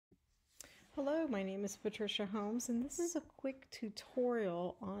Hello, my name is Patricia Holmes, and this is a quick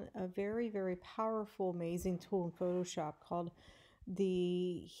tutorial on a very, very powerful, amazing tool in Photoshop called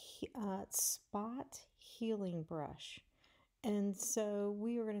the Spot Healing Brush. And so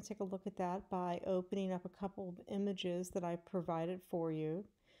we are going to take a look at that by opening up a couple of images that I provided for you.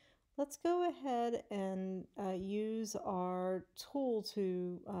 Let's go ahead and use our tool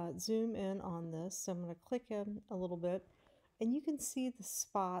to zoom in on this. So I'm going to click in a little bit, and you can see the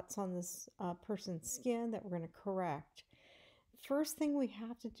spots on this person's skin that we're going to correct. First thing we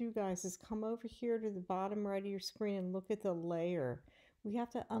have to do, guys, is come over here to the bottom right of your screen and look at the layer. We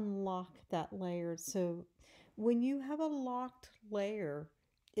have to unlock that layer. So when you have a locked layer,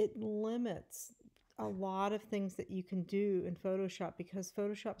 it limits a lot of things that you can do in Photoshop because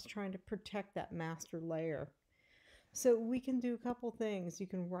Photoshop's trying to protect that master layer. So we can do a couple things. You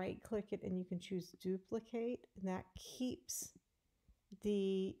can right click it and you can choose duplicate, and that keeps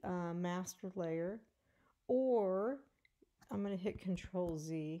the master layer. Or I'm going to hit Control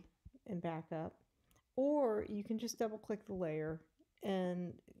Z and back up. Or you can just double click the layer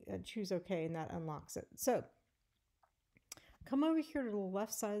and choose OK, and that unlocks it. So come over here to the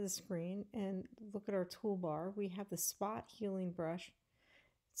left side of the screen and look at our toolbar. We have the Spot Healing Brush.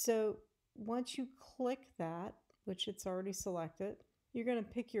 So once you click that, which it's already selected, you're going to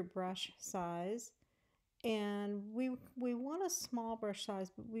pick your brush size. And we want a small brush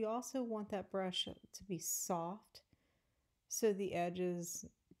size, but we also want that brush to be soft so the edges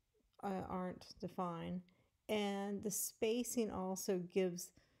aren't defined. And the spacing also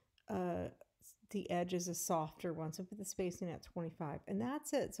gives the edges a softer one. So put the spacing at 25. And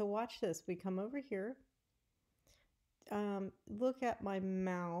that's it. So watch this. We come over here. Look at my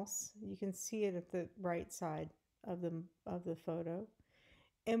mouse. You can see it at the right side of the photo.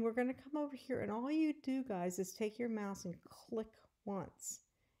 And we're going to come over here, and all you do, guys, is take your mouse and click once,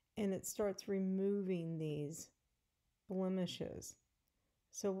 and it starts removing these blemishes.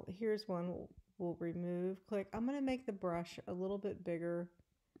 So here's one. We'll remove, click. I'm going to make the brush a little bit bigger.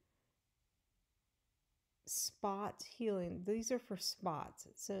 Spot healing. These are for spots.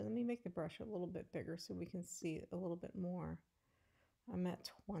 So let me make the brush a little bit bigger so we can see it a little bit more. I'm at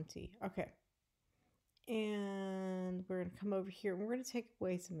 20. Okay. And we're going to come over here, and we're going to take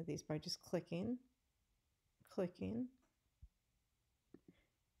away some of these by just clicking,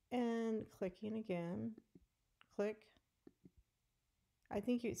 and clicking again. Click. I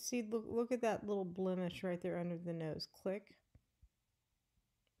think you see, look at that little blemish right there under the nose. Click.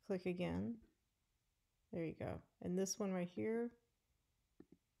 Click again. There you go. And this one right here.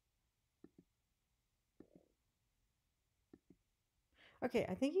 Okay,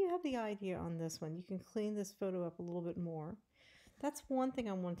 I think you have the idea on this one. You can clean this photo up a little bit more. That's one thing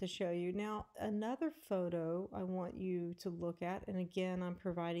I want to show you. Now, another photo I want you to look at, and again, I'm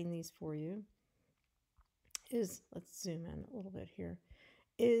providing these for you, is, let's zoom in a little bit here,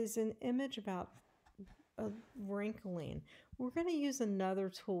 is an image about wrinkling. We're going to use another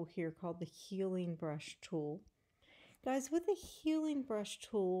tool here called the Healing Brush tool. Guys, with the Healing Brush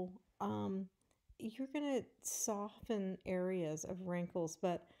tool, you're going to soften areas of wrinkles,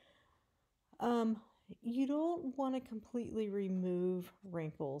 but you don't want to completely remove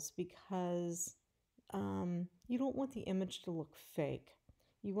wrinkles because you don't want the image to look fake.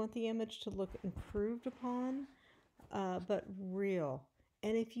 You want the image to look improved upon, but real.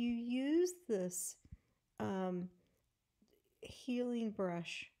 And if you use this healing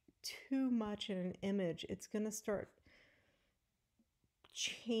brush too much in an image, it's going to start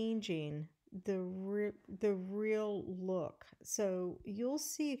changing the real look. So you'll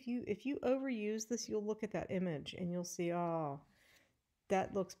see if you overuse this, you'll look at that image and you'll see, oh,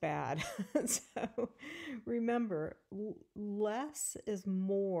 that looks bad. So remember, less is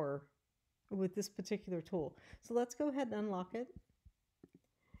more with this particular tool. So let's go ahead and unlock it.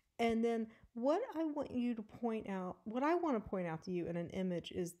 And then what I want you to point out, what I want to point out to you in an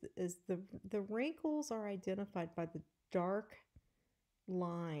image is the wrinkles are identified by the dark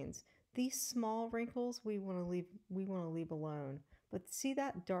lines. These small wrinkles we want to leave alone. But see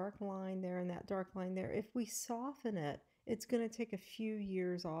that dark line there and that dark line there? If we soften it, it's going to take a few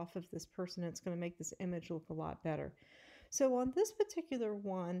years off of this person. It's going to make this image look a lot better. So on this particular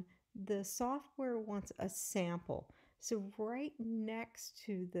one, the software wants a sample. So right next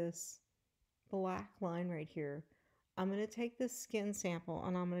to this black line right here, I'm going to take this skin sample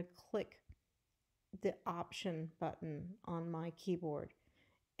and I'm going to click the option button on my keyboard.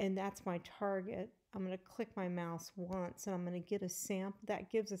 And that's my target. I'm going to click my mouse once and I'm going to get a sample.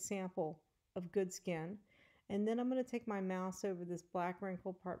 That gives a sample of good skin. And then I'm going to take my mouse over this black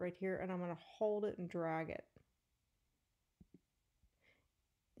wrinkled part right here and I'm going to hold it and drag it.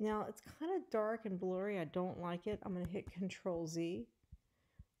 Now it's kind of dark and blurry. I don't like it. I'm going to hit Control Z.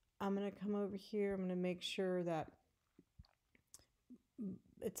 I'm going to come over here. I'm going to make sure that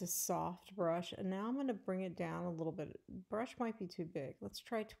it's a soft brush. And now I'm going to bring it down a little bit. Brush might be too big. Let's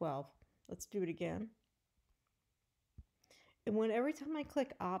try 12. Let's do it again. And every time I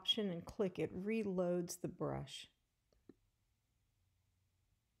click Option and click, it reloads the brush.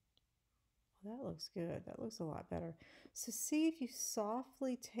 Well, that looks good. That looks a lot better. So see if you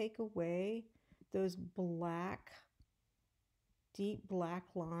softly take away those deep black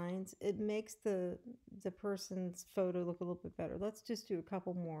lines, it makes the person's photo look a little bit better. Let's just do a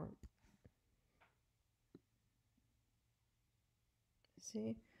couple more.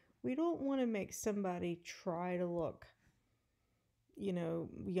 See, we don't want to make somebody try to look,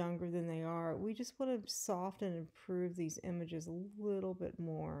 younger than they are. We just want to soften and improve these images a little bit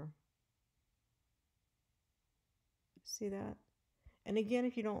more. See that? And again,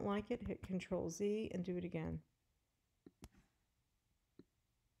 if you don't like it, hit Control Z and do it again.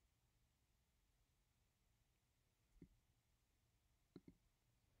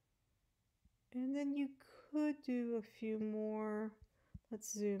 And then you could do a few more.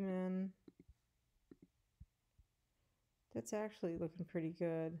 Let's zoom in. That's actually looking pretty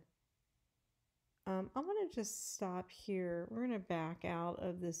good. I'm going to just stop here. We're going to back out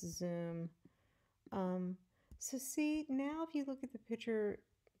of this zoom. So see, now if you look at the picture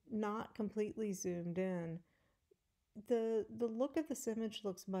not completely zoomed in, the look of this image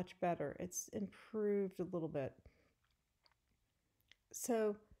looks much better. It's improved a little bit.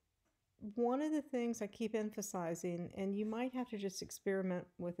 So one of the things I keep emphasizing, and you might have to just experiment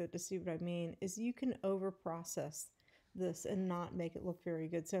with it to see what I mean, is you can over process this and not make it look very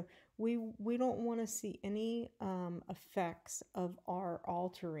good. So we don't want to see any effects of our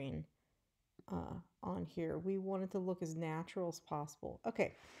altering on here. We want it to look as natural as possible.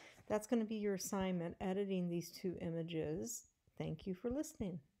 Okay, that's going to be your assignment, editing these two images. Thank you for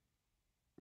listening.